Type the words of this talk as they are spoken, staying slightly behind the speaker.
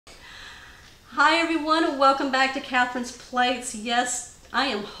Hi everyone, welcome back to Catherine's Plates. Yes, I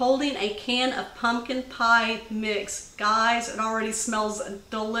am holding a can of pumpkin pie mix. Guys, it already smells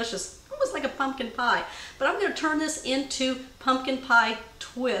delicious, almost like a pumpkin pie. But I'm going to turn this into pumpkin pie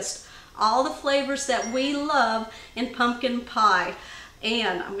twist. All the flavors that we love in pumpkin pie.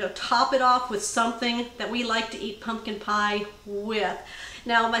 And I'm going to top it off with something that we like to eat pumpkin pie with.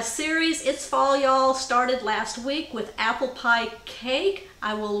 Now my series, It's Fall Y'all, started last week with apple pie cake.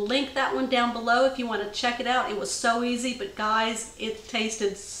 I will link that one down below if you want to check it out. It was so easy, but guys, it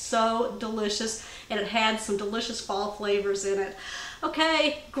tasted so delicious and it had some delicious fall flavors in it.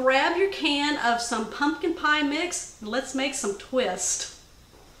 Okay, grab your can of some pumpkin pie mix and let's make some twist.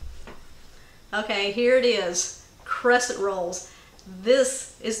 Okay, here it is, crescent rolls.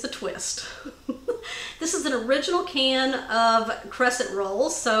 This is the twist. This is an original can of crescent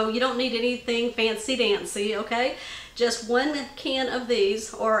rolls, so you don't need anything fancy dancy, okay? Just one can of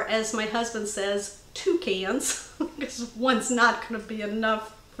these, or as my husband says, 2 cans, because one's not going to be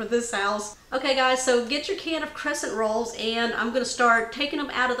enough for this house. Okay guys, so get your can of crescent rolls, and I'm going to start taking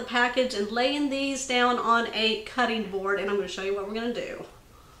them out of the package and laying these down on a cutting board, and I'm going to show you what we're going to do.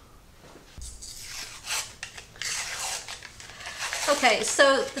 Okay,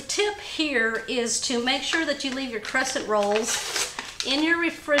 so the tip here is to make sure that you leave your crescent rolls in your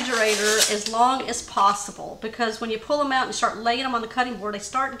refrigerator as long as possible, because when you pull them out and start laying them on the cutting board, they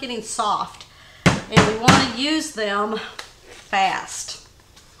start getting soft, and we want to use them fast.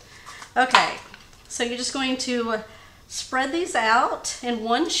 Okay, so you're just going to spread these out in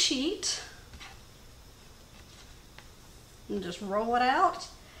one sheet and just roll it out.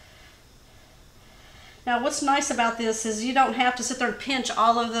 Now what's nice about this is you don't have to sit there and pinch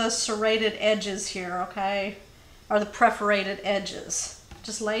all of the serrated edges here, okay? Or the perforated edges.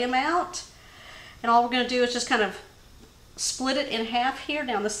 Just lay them out, and all we're going to do is just kind of split it in half here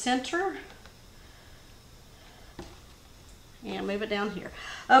down the center and move it down here.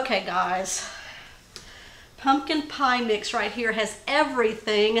 Okay guys, pumpkin pie mix right here has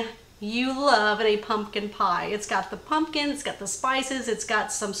everything you love in a pumpkin pie. It's got the pumpkin, it's got the spices, it's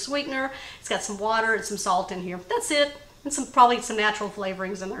got some sweetener, it's got some water and some salt in here. That's it, and probably some natural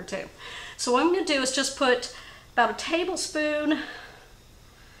flavorings in there too. So what I'm going to do is just put about a tablespoon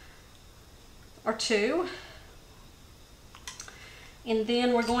or 2, and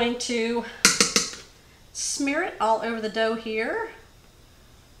then we're going to smear it all over the dough here.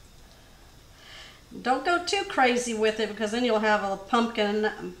 Don't go too crazy with it, because then you'll have a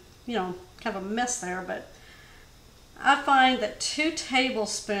pumpkin, you know, kind of a mess there, but I find that 2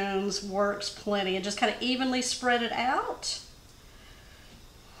 tablespoons works plenty, and just kind of evenly spread it out,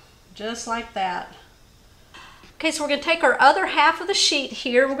 just like that. Okay, so we're going to take our other half of the sheet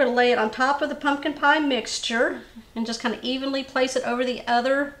here, we're going to lay it on top of the pumpkin pie mixture, and just kind of evenly place it over the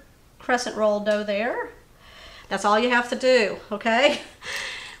other crescent roll dough there. That's all you have to do, okay?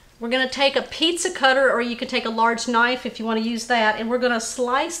 We're going to take a pizza cutter, or you can take a large knife if you want to use that, and we're going to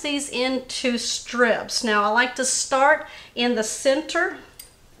slice these into strips. Now I like to start in the center,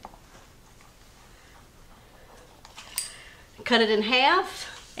 cut it in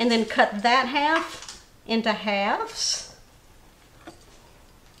half, and then cut that half into halves.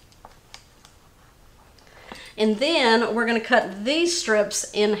 And then we're going to cut these strips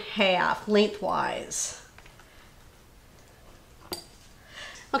in half lengthwise.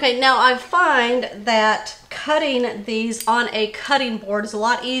 Okay, now I find that cutting these on a cutting board is a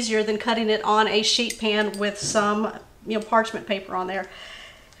lot easier than cutting it on a sheet pan with some, you know, parchment paper on there,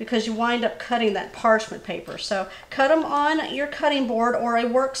 because you wind up cutting that parchment paper. So cut them on your cutting board or a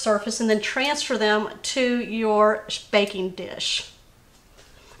work surface, and then transfer them to your baking dish.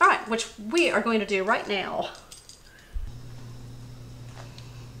 All right, which we are going to do right now.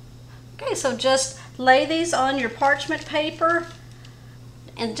 Okay, so just lay these on your parchment paper,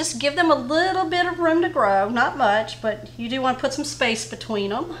 and just give them a little bit of room to grow, not much, but you do want to put some space between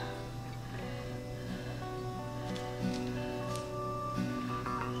them.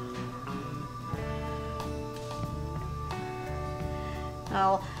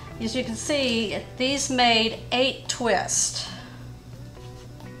 Now, as you can see, these made 8 twists.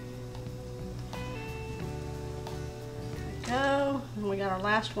 There we go, and we got our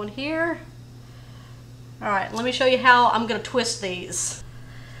last one here. All right, let me show you how I'm going to twist these.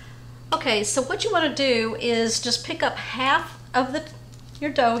 Okay, so what you want to do is just pick up half of your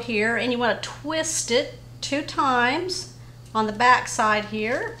dough here, and you want to twist it 2 times on the back side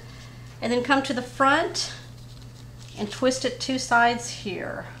here, and then come to the front and twist it 2 sides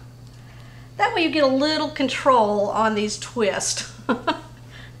here. That way you get a little control on these twists.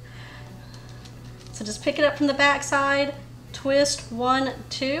 So just pick it up from the back side, twist 1,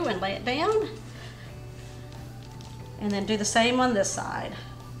 2, and lay it down. And then do the same on this side.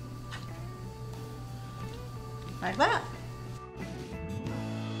 Like that.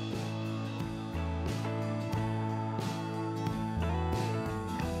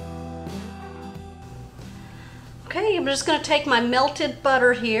 Okay, I'm just going to take my melted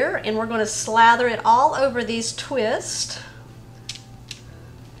butter here and we're going to slather it all over these twists.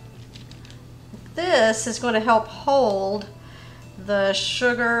 This is going to help hold the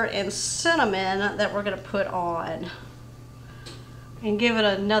sugar and cinnamon that we're going to put on and give it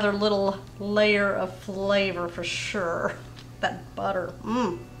another little layer of flavor for sure. That butter.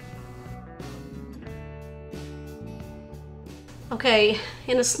 Okay,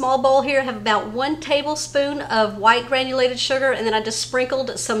 in a small bowl here I have about 1 tablespoon of white granulated sugar, and then I just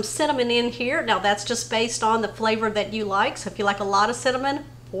sprinkled some cinnamon in here. Now that's just based on the flavor that you like, so if you like a lot of cinnamon,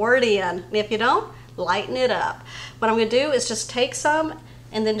 pour it in. And if you don't, lighten it up. What I'm going to do is just take some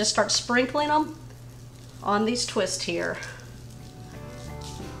and then just start sprinkling them on these twists here.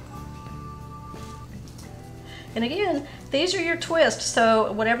 And again, these are your twists,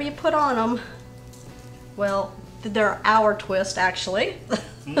 so whatever you put on them, well, they're our twist actually.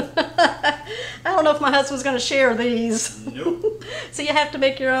 I don't know if my husband's going to share these. Nope. So you have to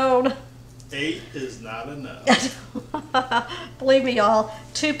make your own. 8 is not enough. Believe me, y'all,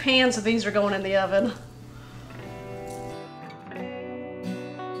 2 pans of these are going in the oven.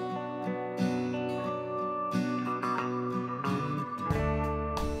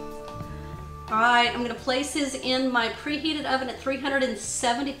 Alright, I'm going to place these in my preheated oven at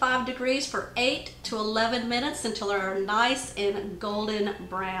 375 degrees for 8 to 11 minutes until they're nice and golden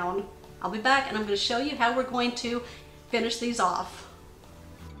brown. I'll be back and I'm going to show you how we're going to finish these off.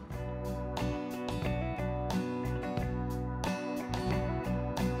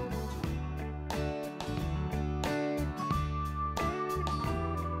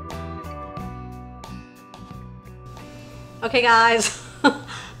 Okay guys,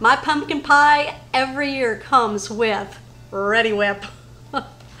 my pumpkin pie every year comes with Reddi-wip.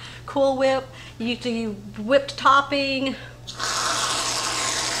 Cool Whip, you do whipped topping.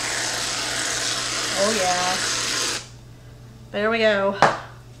 Oh yeah. There we go.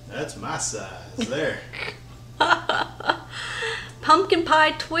 That's my size there. Pumpkin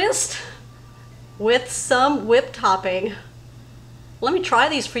pie twist with some whipped topping. Let me try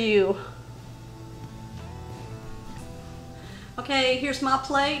these for you. Okay, here's my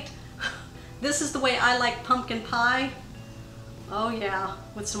plate. This is the way I like pumpkin pie. Oh yeah,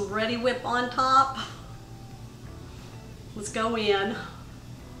 with some Reddi-wip on top. Let's go in.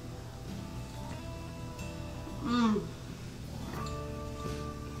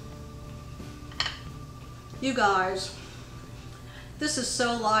 You guys, this is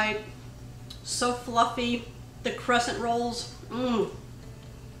so light, so fluffy. The crescent rolls, oh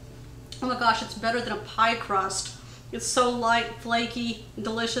my gosh, it's better than a pie crust. It's so light, flaky,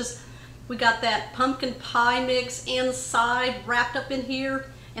 delicious. We got that pumpkin pie mix inside, wrapped up in here,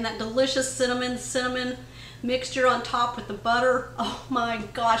 and that delicious cinnamon mixture on top with the butter. Oh my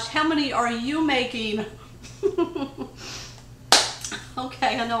gosh, how many are you making?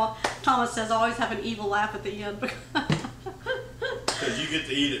 Okay, I know Thomas says always have an evil laugh at the end. Because you get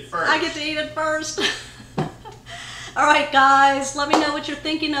to eat it first. I get to eat it first. Alright guys, let me know what you're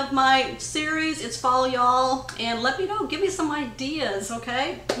thinking of my series. It's Follow Y'all, and let me know, give me some ideas,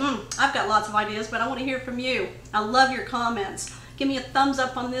 okay? I've got lots of ideas, but I want to hear from you. I love your comments. Give me a thumbs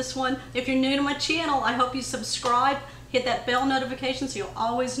up on this one. If you're new to my channel, I hope you subscribe. Hit that bell notification so you'll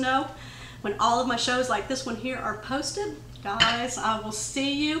always know when all of my shows like this one here are posted. Guys, I will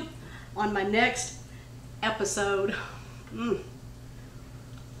see you on my next episode.